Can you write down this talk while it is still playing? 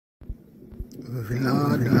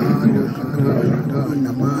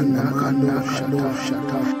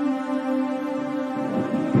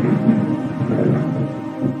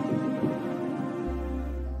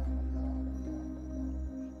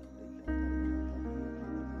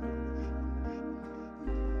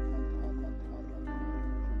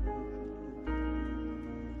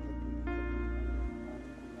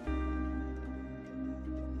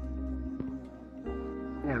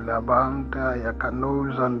La banda ya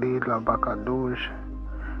kanuza ndi la bakaduj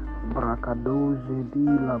brakaduj di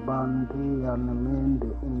la bande ya nemende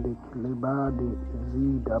inde kilibadi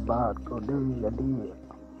zida bad kodeja di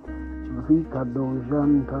vika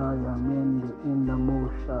dojanta ya mende inda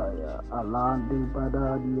mosha ya alade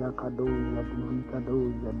badadi ya kadoja di vika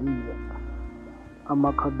doja dia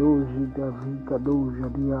amakadoji da vika doja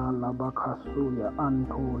dia la bakasu ya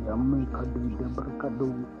anto ya meka di de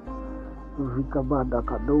brakadoja Vikabada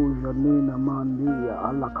kadoja nena mandia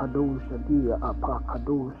ala kadoja dia apa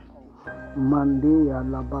kadoja mandia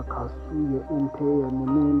la bakasuye intea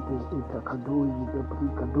nimente ita kadoji de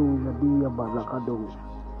brikadoja dia bala kadoja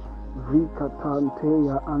vika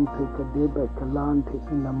tantea ante kadebe kalante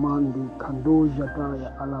ina mandi kandoja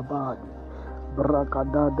daya alabadi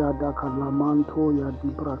brakadada da kalamanto ya di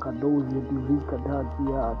brakadoja di vika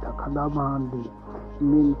dadia takalamandi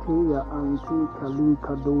Mintea ante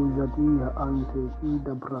kalika doja dia ante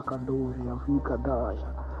ida brakadoja vika daya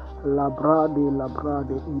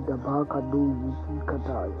labrade ida baka doji vika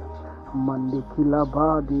daya mandikila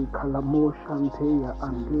badi kalamoshantea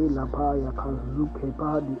ande labaya kazuke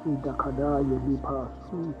badi ida kadaya lipa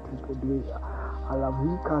suti kedea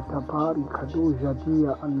alavika tabari kadoja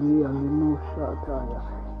dia ande alimoshataya.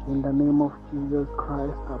 In the name of Jesus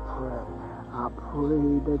Christ I pray. I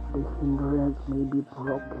pray that the hindrance may be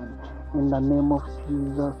broken. In the name of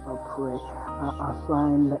Jesus, I pray. I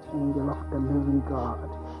assign the angel of the living God,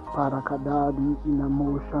 Parakadadi in a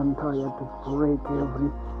motion tire to break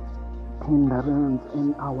every hindrance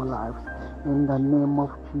in our lives. In the name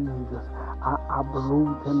of Jesus, I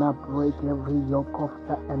uproot and I break every yoke of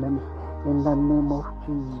the enemy. In the name of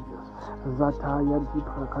Jesus. Zataya di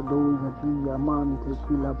brakadoja dia mante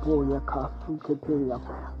kila boya kasuketea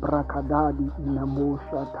brakadadi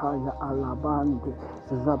inamosha taya alabante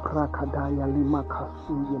zabrakadaya lima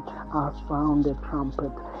kasuye. I sound the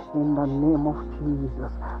trumpet in the name of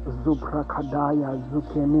Jesus. Zubrakadaya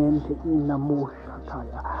zukemente inamosha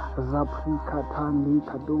taya zaprikatani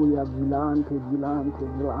kadoya vilante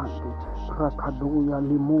brakadoya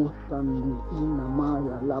limoshandi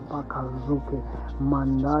inamaya labakazuke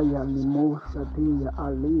mandaya limosha dia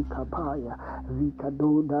alika paya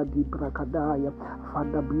vikadoda di brakadaya.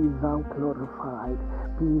 Father, be thou glorified,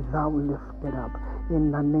 be thou lifted up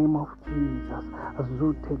in the name of Jesus.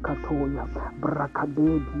 Zute katoya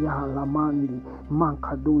brakadedia lamandi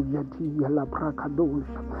makadoja dia la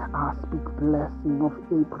brakadoja. I speak blessing of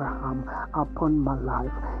Abraham upon my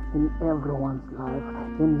life, in everyone's life,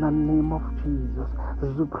 in the name of Jesus.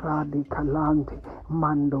 Zuprade kalante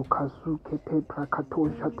mando kazuke te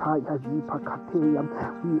prakatosha taya jipa kateya.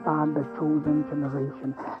 We are the chosen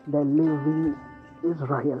generation, the living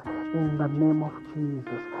Israel, in the name of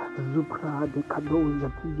Jesus. Zuprade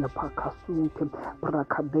kadoja tia pakasuke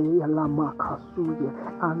prakadeya lama kasuye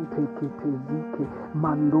ante kitezike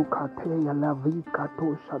manduka teya lavika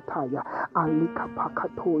tosha taya alika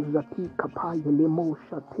pakatoja tika paye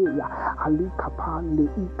lemosha teya alika pande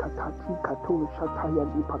ikatatika tosha taya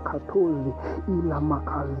lipakatozi ila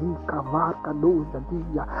makazika vaka doja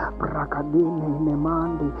dia prakadene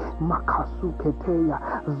nemande makasuke teya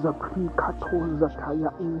zaprika toza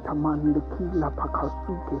taya intamande kila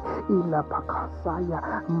pakasuke ila pakasaya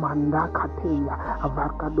mandakateya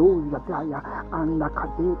avakadoja taya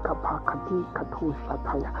andakadeka pakatika tosha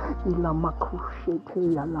taya ila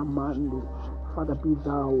makusheteya lamande. Father, be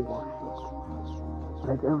thou worshipped.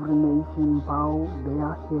 Let every nation bow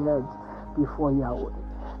their heads before Yahweh.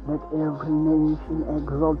 Let every nation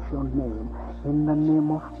exalt your name in the name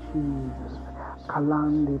of Jesus.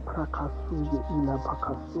 Kalande prakasuye ila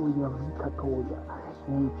pakasuya vikatoya.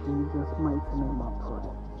 In Jesus' mighty name I pray.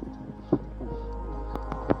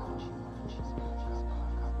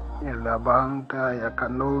 La banda ya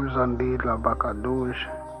kanuza ndi la bakaduj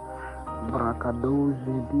brakaduj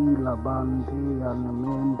di la bande ya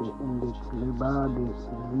nemende inde kilibadi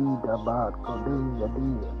zida bad kodeja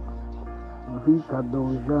dia vika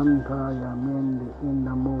dojanta ya mende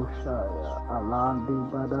inda mosha ya alade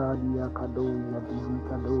badadi ya kadoja di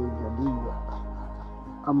vika doja dia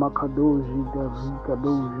amakadoji da vika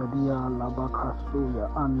doja dia la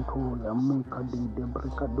bakasuya anto ya meka di de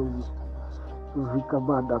brikadoja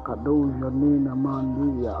vikabada kadoja nena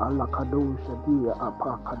mandia ala kadoja dia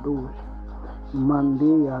apa kadoja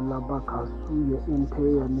Mandea labakasuye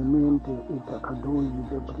entea nemente itakadoji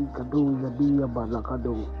de brikadoja dia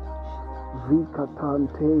balakado. Vika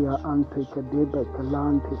tantea ante kadebe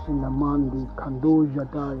kalante inamandi kandoja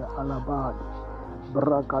daya alabadi.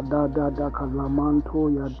 Brakadada da kalamanto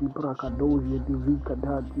ya di brakadoja di vika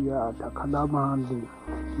dadia takalamandi.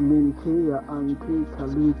 Mentea ante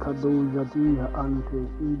kalika doja dia ante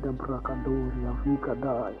ida brakadoja vika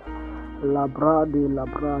daya. Labrade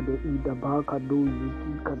ida baka doji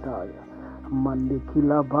kadaya. Mande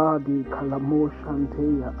kilabadi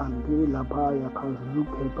kalamoshanteya ande labaya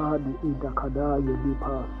kazuke badi ida kadaya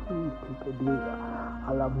lipa suti kedeya.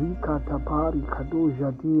 Alavika tabari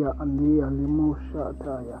kadoja dia ande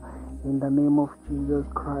alimoshataya. In the name of Jesus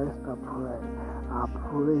Christ I pray. I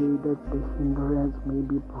pray that the hindrance may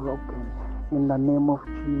be broken. In the name of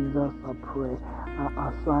Jesus I pray. I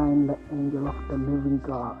assign the angel of the living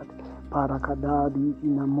God, Parakadadi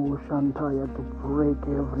inamoshantaya, to break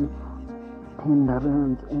every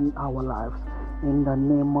hindrance in our lives. In the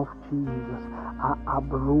name of Jesus, I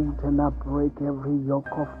uproot and I break every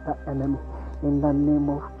yoke of the enemy. In the name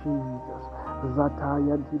of Jesus,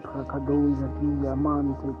 Zataya di Prakadoja di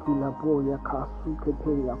Yamante Kilaboya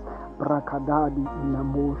Kasuketeya Brakadadi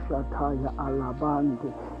inamosha taya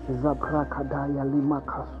alabante Zaprakadaya lima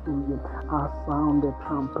kasuye. I sound the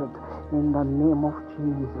trumpet in the name of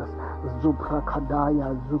Jesus.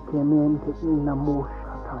 Zuprakadaya zukemente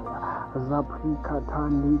inamosha taya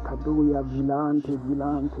Zaprikatani kadoya vilante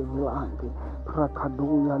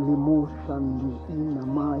Prakadoya limoshandi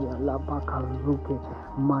inamaya labakazuke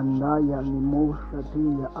mandaya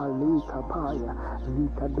limoshatia alikapaya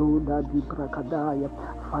likadoda di prakadaya.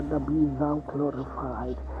 Father, be thou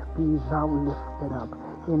glorified, be thou lifted up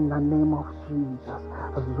in the name of Jesus.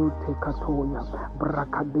 Zute katoya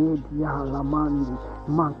brakadedia lamandi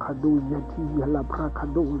makadoya tia la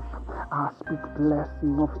brakadosha. I speak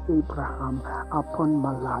blessing of Abraham upon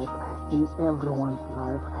my life, in everyone's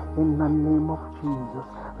life, in the name of Jesus.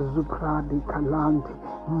 Zupradi kalante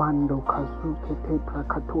mando kazuke te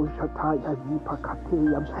prakatosha taya zipa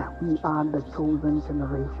kateya. We are the chosen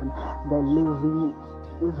generation, the living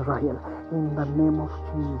Israel, in the name of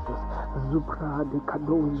Jesus. Zupradi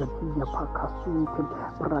kadoja tia pakasuke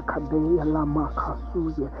prakadeya lama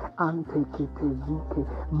kasuye ante kete zike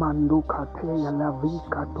mando kateya la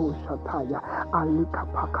vika tosha taya alika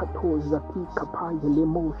pakatoza tika paye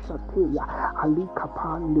lemo shateya alika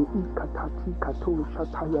pande ikatati katosha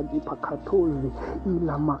taya dipakatozi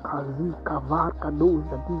ila makazika vaka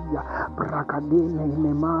doza dia brakadene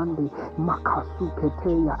nemande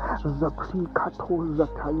makasuketeya zapri katoza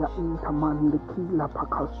taya intamande kila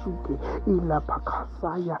pakasuke ila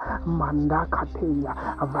pakasaya mandakateya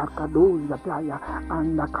vakadoza taya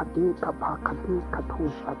andakateka pakateka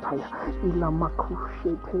tosha taya ila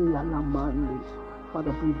makusheteya lamande.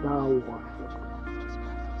 Father, be thou worshipped.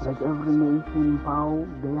 Let every nation bow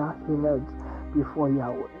their heads before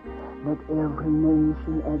Yahweh. Let every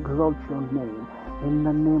nation exalt your name in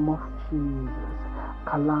the name of Jesus.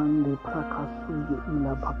 Kalande prakasuya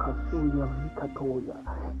ila bakasuya vikatoya.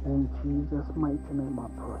 In Jesus' mighty name I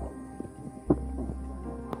pray.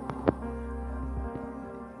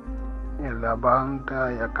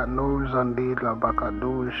 Elabanta yakanoza ndila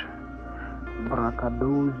bakadosha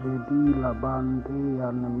brakadoze di labante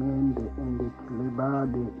yanemende ende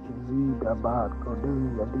kilibade izida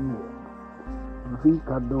bakodeya dia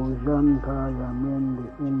vikadojanta yamende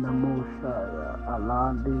inda moshaya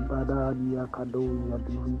alade badadi yakadoja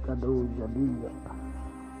di vikadoja dia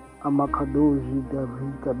amakadoji de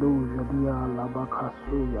vikadoja dia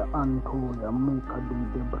labakasuya antoya mekadi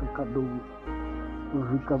de brikadoja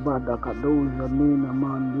Vikabada kadoja nena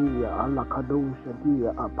mandia ala kadoja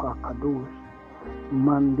dia apakadoja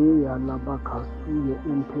mandia labakasuya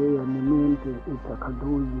entea nemente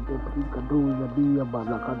itakadoji de brikadoja dia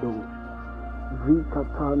balakadoja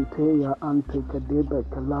vikatantea ante kadebe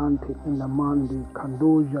kalante inamandi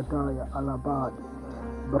kandoja daya alabadi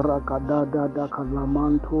brakadada da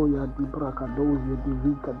kalamanto ya di brakadoja di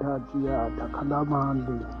vikadadia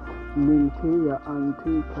takalamandi Mintea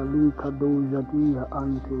ante kalika doja dia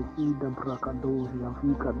ante ida brakadoja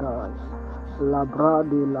vikadaya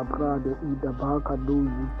labrade ida baka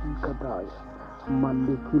doji vikadaya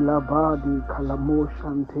mande kilabadi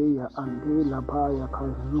kalamoshanteya ande labaya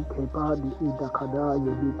kazuke badi ida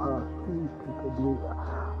kadaya lipa suti kedeya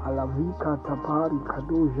alavika tapari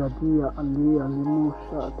kadoja dia ande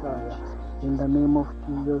alimushataya. In the name of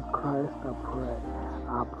Jesus Christ I pray.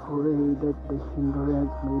 I pray that the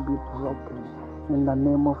hindrance may be broken. In the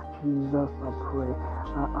name of Jesus I pray.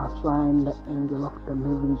 I assign the angel of the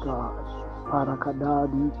living God,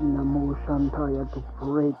 Parakadadi inamoshantaya, to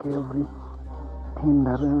break every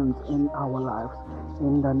hindrance in our lives.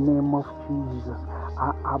 In the name of Jesus,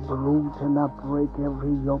 I uproot and I break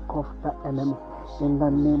every yoke of the enemy. In the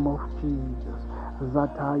name of Jesus.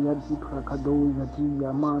 Zataya di prakadoya di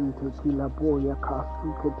yamante kilaboya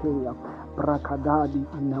kasuketeya brakadadi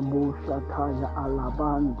inamosha taya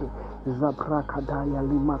alabante zaprakadaya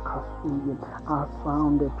limakasuye. I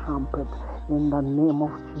sound a trumpet in the name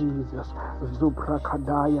of Jesus.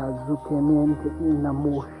 Zuprakadaya zukemente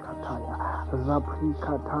inamosha taya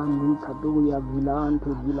zaprikatani kadoya vilante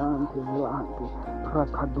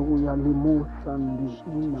prakadoya limoshandi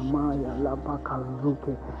inamaya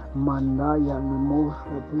labakazuke mandaya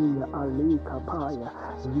limosha dia alika paya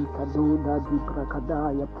vikadoda di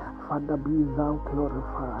prakadaya. Father, be thou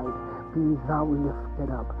glorified, be thou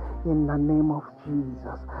lifted up in the name of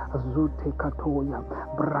Jesus. Zute katoya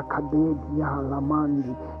brakadedia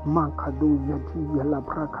lamandi makadoya dia la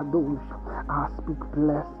brakadosha. I speak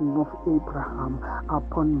blessing of Abraham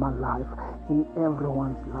upon my life, in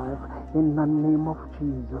everyone's life, in the name of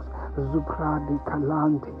Jesus. Zupradi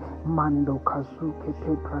kalante mando kazuke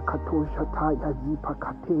te prakatosha taya zipa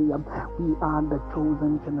kateya. We are the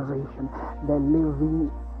chosen generation, the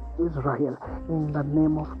living Israel, in the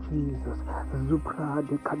name of Jesus. Zupra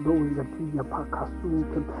de kadoya tia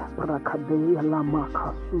pakasuke brakadeya la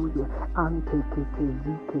makasuye ante kete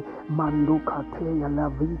zike mando kateya la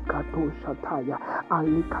vika tosha taya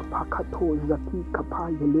alika pakato zati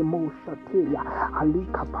kapaye lemo shateya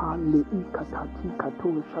alika pale ikatati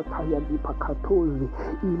katosha taya di pakatozi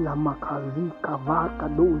ila makazika vaka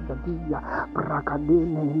doja dia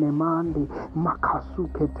brakadene nemande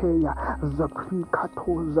makasuke teya zakri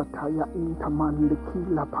katoza taya intamande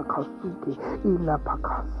kila pakasuke ila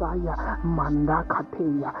pakasaya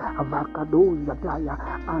mandakateya avakadoza taya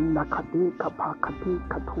andakadeka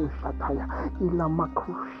pakateka tosha taya ila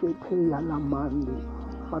makusheteya la mande.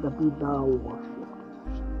 Father, be thou worshipped.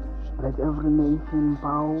 Let every nation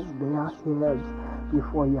bow their heads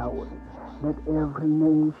before Yahweh. Let every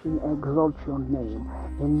nation exalt your name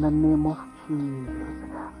in the name of Jesus.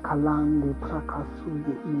 Kalande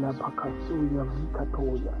prakasuya ila pakasuya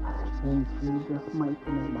vikatoya. In Jesus'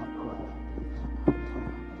 mighty name I pray.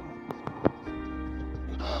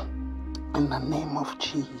 In the name of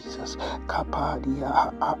Jesus,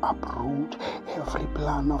 Kapadia, I uproot every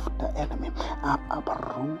plan of the enemy. I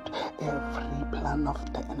uproot every plan of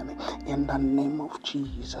the enemy. In the name of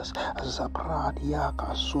Jesus, Zapradia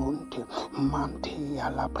Kasunte, Mantea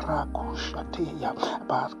la Prakushatea,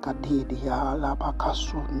 Barkadia la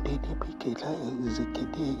Bakasunde de Pikele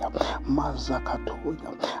Ziketea,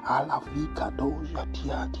 Mazakatoya, Alavika doja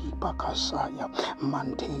tiati Pakasaya,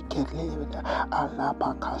 Mantekeleda,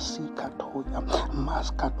 Alabakasika.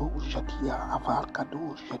 Maskadoja dia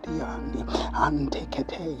avarkadoja diandi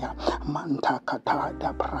anteketeya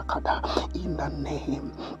mantakata brakada. In the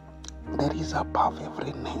name that is above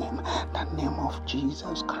every name, the name of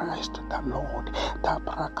Jesus Christ the Lord.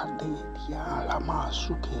 Tabrakadea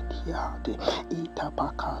lamasuketiade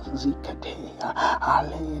itabakaziketea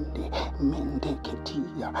alende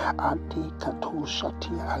mendeketia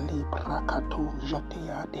adikatoshatia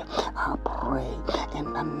librakatojateade. I pray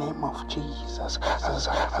in the name of Jesus.